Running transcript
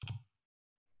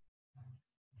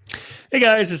Hey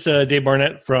guys, it's Dave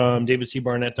Barnett from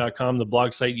davidcbarnett.com, the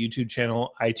blog site, YouTube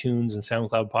channel, iTunes, and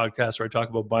SoundCloud podcast, where I talk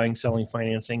about buying, selling,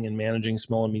 financing, and managing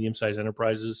small and medium-sized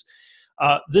enterprises.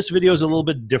 This video is a little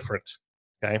bit different,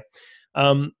 okay?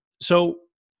 So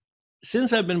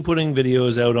since I've been putting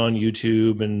videos out on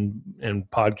YouTube and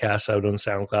podcasts out on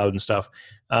SoundCloud and stuff,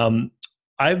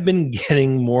 I've been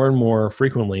getting more and more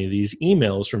frequently these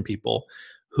emails from people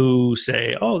who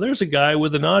say, oh, there's a guy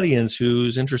with an audience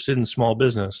who's interested in small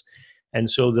business. And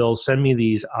so they'll send me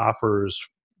these offers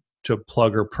to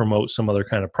plug or promote some other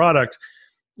kind of product,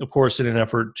 of course, in an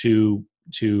effort to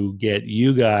get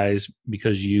you guys,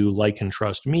 because you like and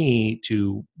trust me,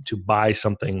 to buy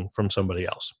something from somebody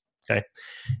else. Okay.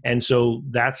 And so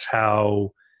that's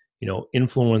how,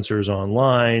 influencers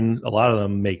online, a lot of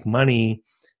them make money.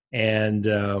 And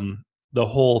the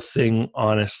whole thing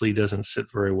honestly doesn't sit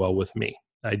very well with me.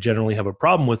 I generally have a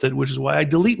problem with it, which is why I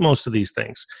delete most of these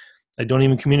things. I don't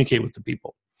even communicate with the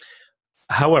people.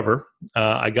 However,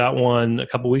 I got one a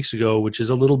couple weeks ago, which is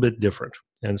a little bit different.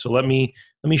 And so let me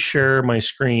share my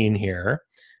screen here.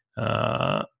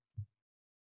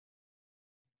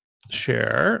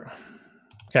 Share.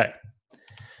 Okay.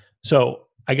 So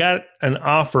I got an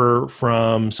offer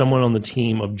from someone on the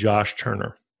team of Josh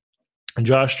Turner. And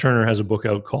Josh Turner has a book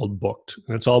out called Booked,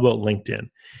 and it's all about LinkedIn.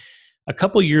 A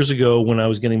couple of years ago, when I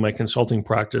was getting my consulting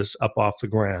practice up off the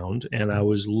ground, and I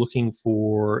was looking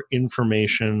for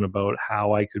information about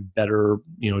how I could better,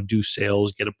 do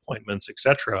sales, get appointments,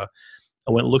 etc.,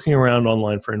 I went looking around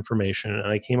online for information, and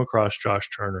I came across Josh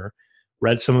Turner,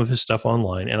 read some of his stuff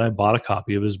online, and I bought a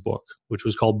copy of his book, which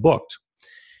was called Booked.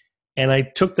 And I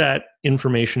took that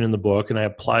information in the book and I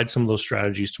applied some of those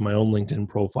strategies to my own LinkedIn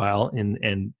profile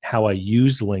and how I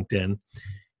used LinkedIn,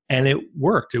 and it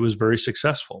worked. It was very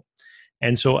successful.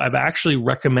 And so I've actually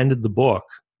recommended the book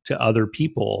to other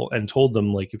people and told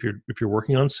them, like, if you're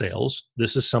working on sales,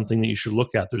 this is something that you should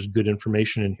look at. There's good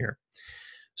information in here.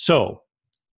 So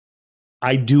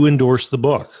I do endorse the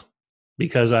book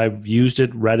because I've used it,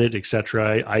 read it,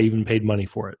 etc. I even paid money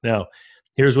for it. Now,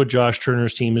 here's what Josh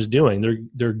Turner's team is doing.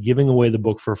 They're giving away the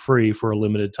book for free for a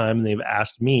limited time, and they've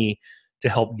asked me to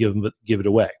help give it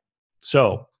away.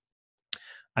 So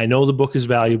I know the book is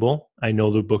valuable. I know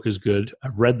the book is good.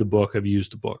 I've read the book. I've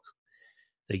used the book.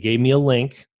 They gave me a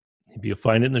link. If you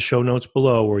find it in the show notes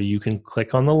below, where you can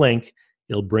click on the link,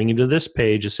 it'll bring you to this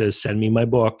page. It says, send me my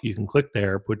book. You can click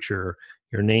there, put your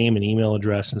name and email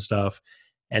address and stuff,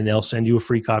 and they'll send you a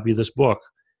free copy of this book.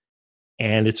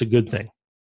 And it's a good thing.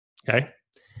 Okay?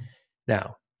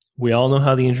 Now, we all know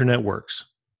how the internet works.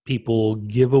 People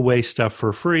give away stuff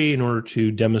for free in order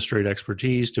to demonstrate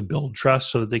expertise, to build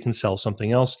trust so that they can sell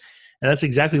something else. And that's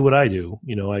exactly what I do.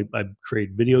 I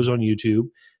create videos on YouTube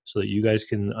so that you guys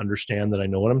can understand that I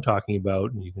know what I'm talking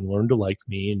about, and you can learn to like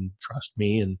me and trust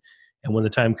me. And when the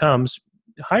time comes,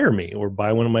 hire me or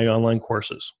buy one of my online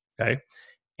courses. Okay.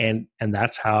 And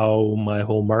that's how my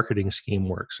whole marketing scheme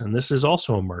works. And this is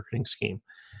also a marketing scheme.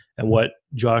 And what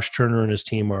Josh Turner and his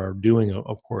team are doing,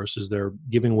 of course, is they're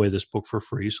giving away this book for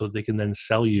free so that they can then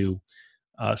sell you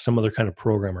some other kind of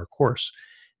program or course.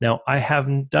 Now, I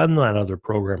haven't done that other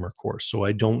program or course, so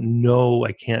I don't know.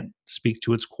 I can't speak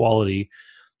to its quality.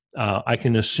 I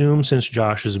can assume, since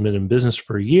Josh has been in business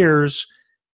for years,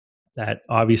 that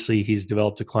obviously he's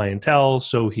developed a clientele,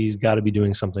 so he's got to be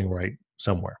doing something right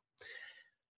somewhere.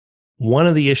 One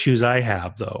of the issues I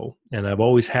have, though, and I've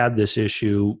always had this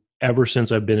issue ever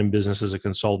since I've been in business as a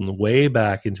consultant, way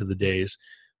back into the days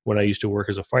when I used to work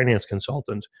as a finance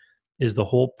consultant, is the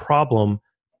whole problem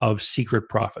of secret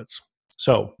profits.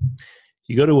 So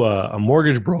you go to a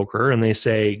mortgage broker and they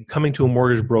say, coming to a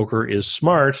mortgage broker is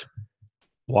smart.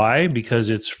 Why? Because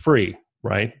it's free,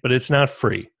 right? But it's not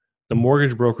free. The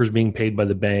mortgage broker is being paid by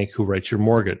the bank who writes your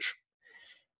mortgage.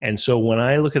 And so when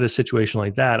I look at a situation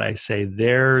like that, I say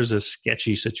there's a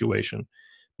sketchy situation,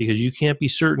 because you can't be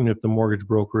certain if the mortgage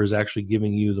broker is actually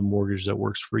giving you the mortgage that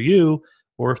works for you,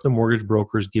 or if the mortgage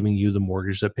broker is giving you the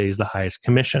mortgage that pays the highest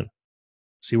commission.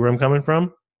 See where I'm coming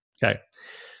from? Okay.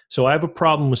 So I have a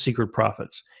problem with secret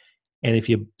profits. And if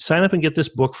you sign up and get this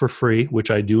book for free, which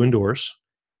I do endorse,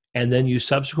 and then you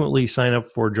subsequently sign up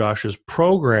for Josh's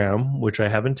program, which I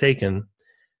haven't taken,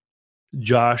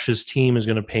 Josh's team is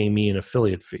going to pay me an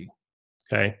affiliate fee.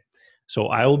 Okay. So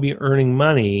I will be earning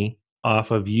money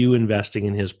off of you investing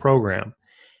in his program.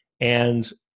 And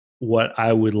what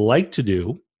I would like to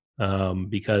do,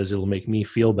 because it'll make me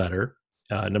feel better,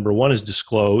 number one is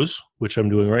disclose, which I'm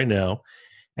doing right now.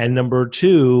 And number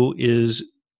two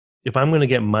is, if I'm going to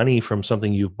get money from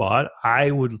something you've bought,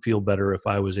 I would feel better if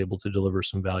I was able to deliver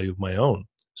some value of my own.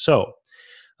 So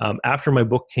after my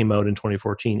book came out in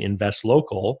 2014, Invest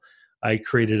Local, I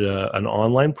created an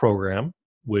online program,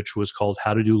 which was called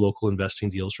How to Do Local Investing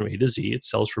Deals from A to Z. It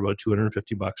sells for about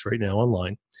 $250 right now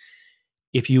online.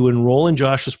 If you enroll in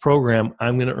Josh's program,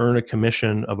 I'm going to earn a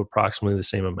commission of approximately the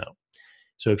same amount.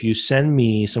 So if you send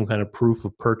me some kind of proof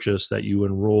of purchase that you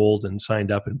enrolled and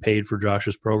signed up and paid for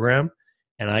Josh's program,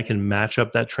 and I can match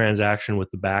up that transaction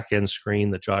with the back end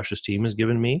screen that Josh's team has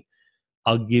given me,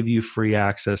 I'll give you free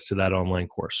access to that online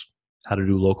course, How to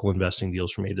Do Local Investing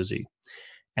Deals from A to Z.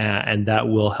 And that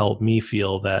will help me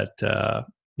feel that,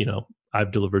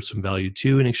 I've delivered some value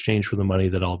too in exchange for the money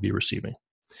that I'll be receiving.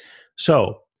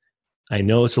 So I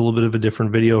know it's a little bit of a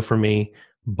different video for me,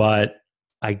 but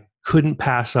I couldn't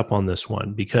pass up on this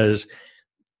one because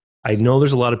I know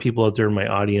there's a lot of people out there in my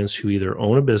audience who either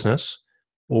own a business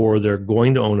or they're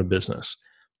going to own a business.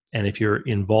 And if you're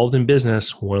involved in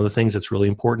business, one of the things that's really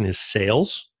important is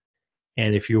sales.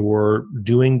 And if you're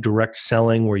doing direct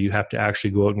selling where you have to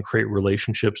actually go out and create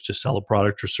relationships to sell a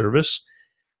product or service,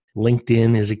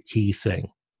 LinkedIn is a key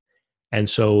thing. And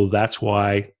so that's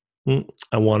why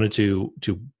I wanted to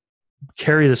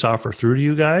carry this offer through to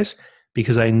you guys,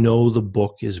 because I know the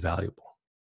book is valuable.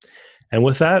 And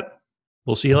with that,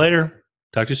 we'll see you later.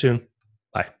 Talk to you soon.